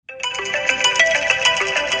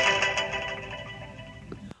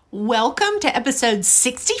Welcome to episode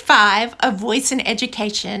 65 of Voice in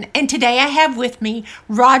Education. And today I have with me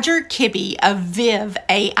Roger Kibbe of Viv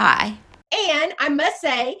AI. And I must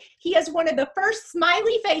say, he is one of the first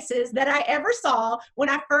smiley faces that I ever saw when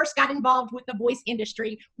I first got involved with the voice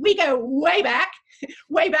industry. We go way back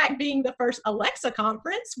being the first Alexa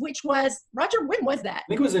conference, which was, Roger, when was that? I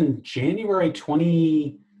think it was in January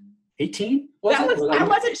 2018. I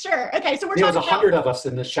wasn't sure. Okay, so there was 100 of us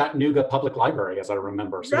in the Chattanooga Public Library, as I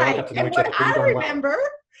remember. So right. We all got to know and each other what I well. remember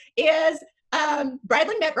is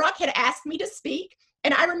Bradley Metrock had asked me to speak.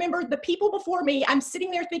 And I remember the people before me, I'm sitting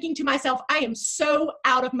there thinking to myself, I am so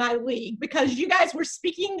out of my league because you guys were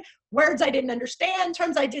speaking words I didn't understand,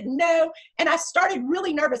 terms I didn't know. And I started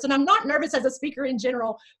really nervous. And I'm not nervous as a speaker in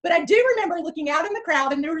general, but I do remember looking out in the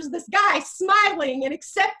crowd and there was this guy smiling and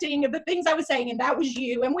accepting of the things I was saying. And that was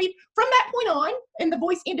you. And from that point on in the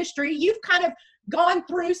voice industry, you've kind of gone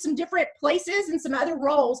through some different places and some other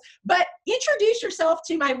roles. But introduce yourself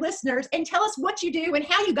to my listeners and tell us what you do and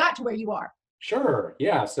how you got to where you are. Sure.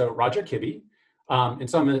 Yeah. So Roger Kibbe. And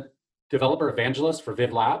so I'm a developer evangelist for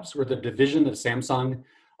Viv Labs. We're the division of Samsung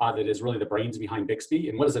that is really the brains behind Bixby.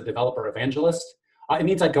 And what is a developer evangelist? It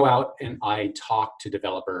means I go out and I talk to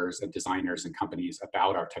developers and designers and companies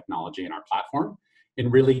about our technology and our platform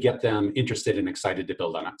and really get them interested and excited to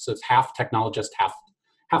build on it. So it's half technologist, half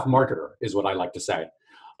marketer is what I like to say.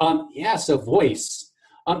 So voice.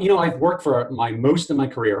 I've worked for most of my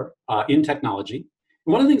career in technology.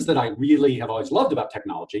 One of the things that I really have always loved about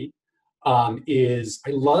technology is I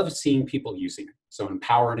love seeing people using it. So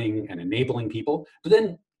empowering and enabling people, but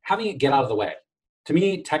then having it get out of the way. To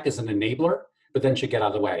me, tech is an enabler, but then should get out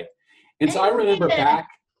of the way. And so I remember back,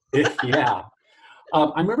 I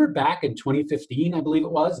remember back in 2015, I believe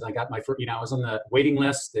it was, and I got my first, I was on the waiting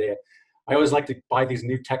list. I always like to buy these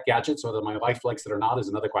new tech gadgets, whether my wife likes it or not is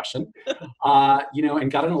another question,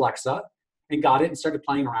 and got an Alexa. And got it and started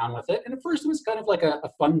playing around with it. And at first it was kind of like a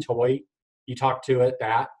fun toy. You talk to it,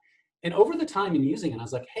 that. And over the time in using it, I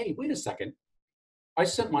was like, hey, wait a second. I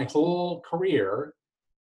spent my whole career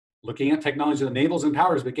looking at technology that enables and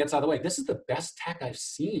empowers, but gets out of the way. This is the best tech I've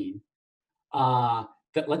seen that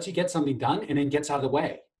lets you get something done and then gets out of the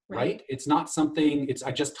way, right? It's not something,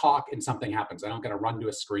 I just talk and something happens. I don't got to run to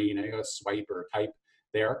a screen. I got to swipe or type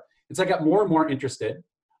there. And so I got more and more interested.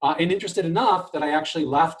 And interested enough that I actually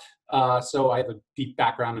left. So I have a deep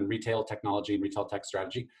background in retail technology and retail tech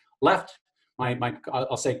strategy. Left my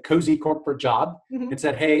I'll say cozy corporate job and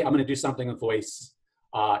said, hey, I'm going to do something with voice.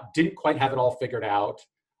 Didn't quite have it all figured out.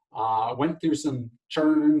 Went through some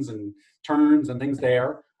churns and turns and things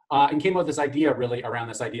there, and came up with this idea really around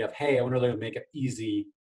this idea of, hey, I want to really make it easy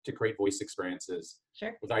to create voice experiences.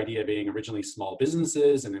 Sure. With the idea being originally small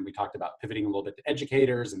businesses, and then we talked about pivoting a little bit to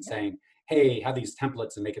educators and saying, hey, have these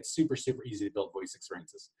templates and make it super, super easy to build voice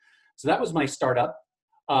experiences. So that was my startup.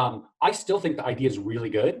 I still think the idea is really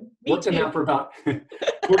good. Worked on that for about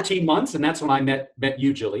 14 months, and that's when I met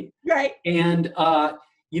you, Julie. Right. And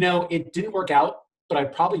it didn't work out, but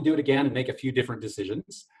I'd probably do it again and make a few different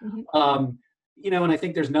decisions. And I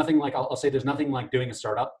think there's nothing like, I'll say there's nothing like doing a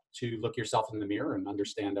startup to look yourself in the mirror and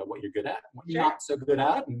understand what you're good at, what you're not so good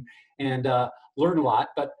at, and learn a lot.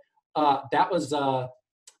 But that was,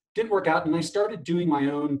 didn't work out. And I started doing my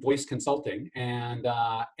own voice consulting and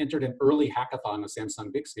entered an early hackathon with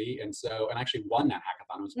Samsung Bixby. And actually won that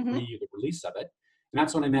hackathon. It was pre the release of it. And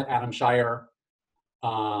that's when I met Adam Shire,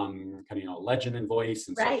 legend in voice,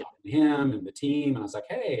 and started talking to him and the team. And I was like,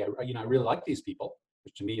 hey, I really like these people,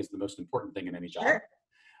 which to me is the most important thing in any job.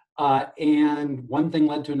 And one thing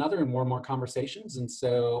led to another and more conversations. And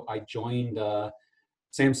so I joined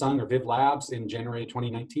Samsung or Viv Labs in January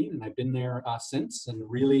 2019. And I've been there since and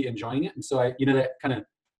really enjoying it. And so that kind of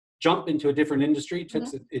jump into a different industry took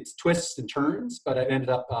its twists and turns, but I ended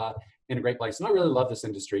up in a great place. And I really love this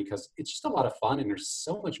industry because it's just a lot of fun and there's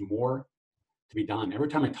so much more to be done. Every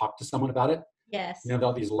time I talk to someone about it,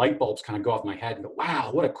 all these light bulbs kind of go off my head and go, wow,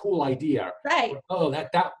 what a cool idea. Right. Or, oh,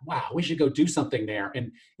 wow, we should go do something there.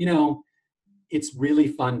 And, it's really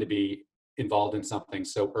fun to be involved in something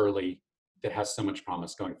so early that has so much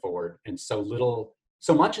promise going forward and so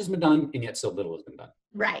much has been done and yet so little has been done.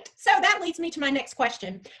 Right. So that leads me to my next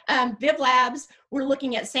question. Viv Labs, we're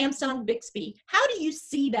looking at Samsung Bixby. How do you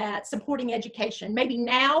see that supporting education, maybe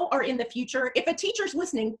now or in the future? If a teacher's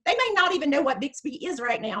listening, they may not even know what Bixby is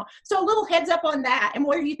right now. So a little heads up on that and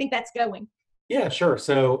where do you think that's going? Yeah, sure.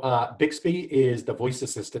 So Bixby is the voice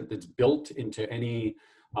assistant that's built into any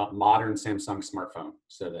modern Samsung smartphone.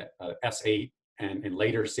 So the S8 and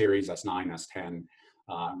later series, S9, S10,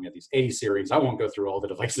 we have these A series. I won't go through all the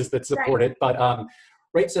devices that support it, but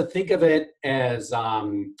so think of it as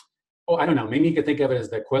oh, I don't know, maybe you could think of it as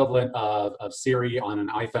the equivalent of Siri on an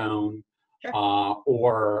iPhone, Sure.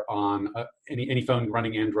 or on any phone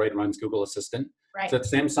running Android runs Google Assistant. Right. So it's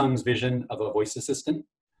Samsung's vision of a voice assistant.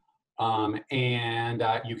 And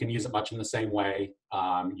you can use it much in the same way.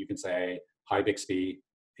 You can say, hi, Bixby,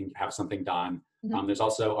 and have something done. Mhm. There's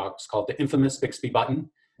also it's called the infamous Bixby button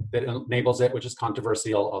that enables it, which is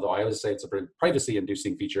controversial, although I always say it's a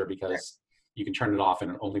privacy-inducing feature because you can turn it off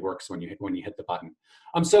and it only works when you hit the button.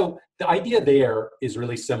 So the idea there is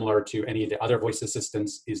really similar to any of the other voice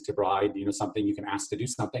assistants, is to provide, something you can ask to do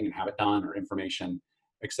something and have it done, or information,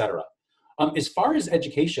 etc. As far as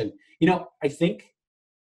education, I think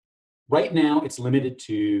right now it's limited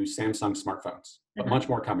to Samsung smartphones, but much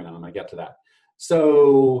more coming on, I get to that.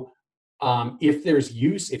 So if there's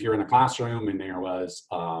use, if you're in a classroom and there was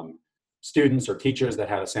students or teachers that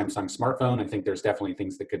had a Samsung smartphone, I think there's definitely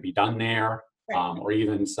things that could be done there, or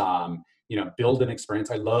even some, build an experience.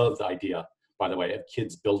 I love the idea, by the way, of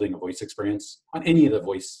kids building a voice experience on any of the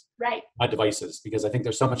voice devices, because I think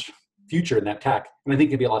there's so much future in that tech, and I think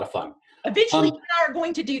it'd be a lot of fun. Eventually, you and I are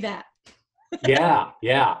going to do that. Yeah.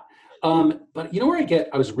 But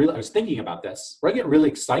where I was thinking about this, where I get really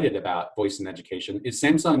excited about voice in education is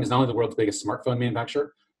Samsung is not only the world's biggest smartphone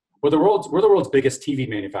manufacturer, we're the world's biggest TV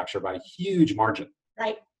manufacturer by a huge margin.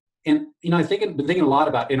 Right. And I've been thinking a lot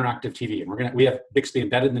about interactive TV, and we have Bixby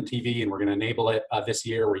embedded in the TV, and we're going to enable it this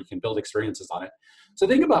year where you can build experiences on it. So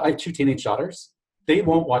think about, I have 2 teenage daughters. They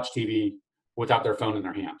won't watch TV without their phone in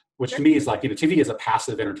their hand, which to me is like, TV is a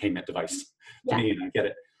passive entertainment device to me, and I get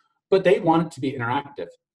it. But they want it to be interactive.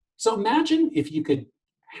 So imagine if you could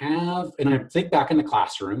have, and I think back in the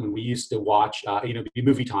classroom when we used to watch,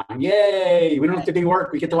 movie time. Yay! We don't have to do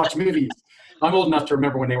work. We get to watch movies. I'm old enough to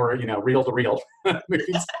remember when they were, reel to reel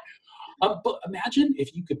movies. But imagine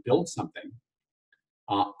if you could build something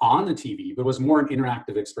on the TV, but it was more an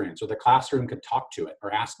interactive experience, where the classroom could talk to it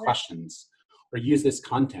or ask questions or use this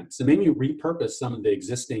content. So maybe repurpose some of the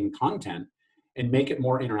existing content and make it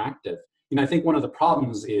more interactive. I think one of the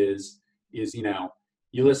problems is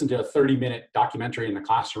you listen to a 30-minute documentary in the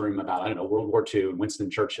classroom about, World War II and Winston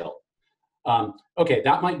Churchill. Okay,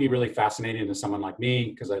 that might be really fascinating to someone like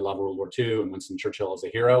me because I love World War II and Winston Churchill as a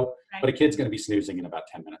hero, but a kid's going to be snoozing in about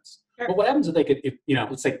 10 minutes. Sure. But what happens if they could,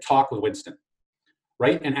 let's say talk with Winston,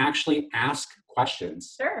 right? And actually ask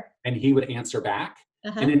questions, and he would answer back,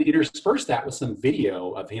 and then intersperse that with some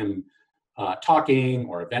video of him talking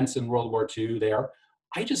or events in World War II there.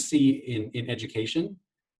 I just see in education,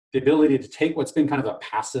 the ability to take what's been kind of a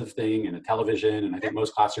passive thing in a television, and I think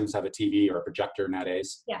most classrooms have a TV or a projector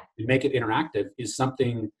nowadays, and make it interactive is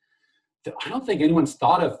something that I don't think anyone's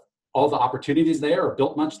thought of all the opportunities there or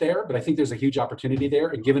built much there, but I think there's a huge opportunity there.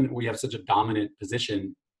 And given we have such a dominant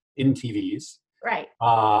position in TVs,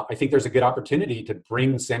 I think there's a good opportunity to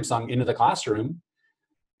bring Samsung into the classroom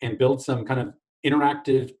and build some kind of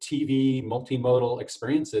interactive TV multimodal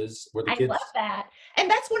experiences where the kids. I love that. And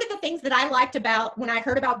that's one of the things that I liked about when I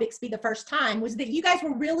heard about Bixby the first time, was that you guys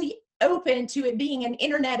were really open to it being an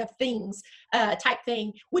Internet of Things type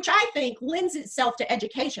thing, which I think lends itself to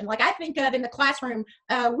education. Like I think of in the classroom,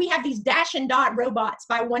 we have these Dash and Dot robots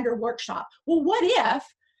by Wonder Workshop. Well, what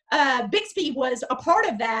if Bixby was a part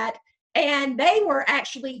of that, and they were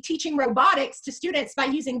actually teaching robotics to students by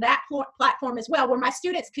using that platform as well, where my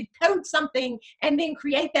students could code something and then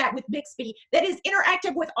create that with Bixby that is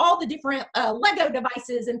interactive with all the different Lego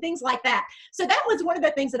devices and things like that. So that was one of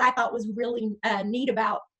the things that I thought was really neat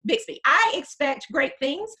about Bixby. I expect great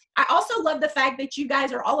things. I also love the fact that you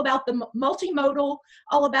guys are all about the multimodal,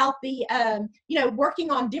 all about the,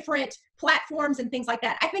 working on different platforms and things like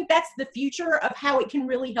that. I think that's the future of how it can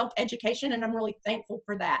really help education, and I'm really thankful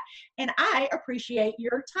for that. And I appreciate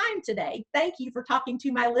your time today. Thank you for talking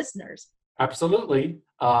to my listeners. Absolutely.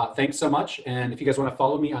 Thanks so much. And if you guys want to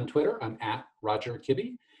follow me on Twitter, I'm at Roger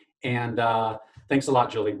Kibbe. And thanks a lot,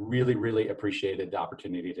 Julie. Really, really appreciated the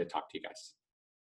opportunity to talk to you guys.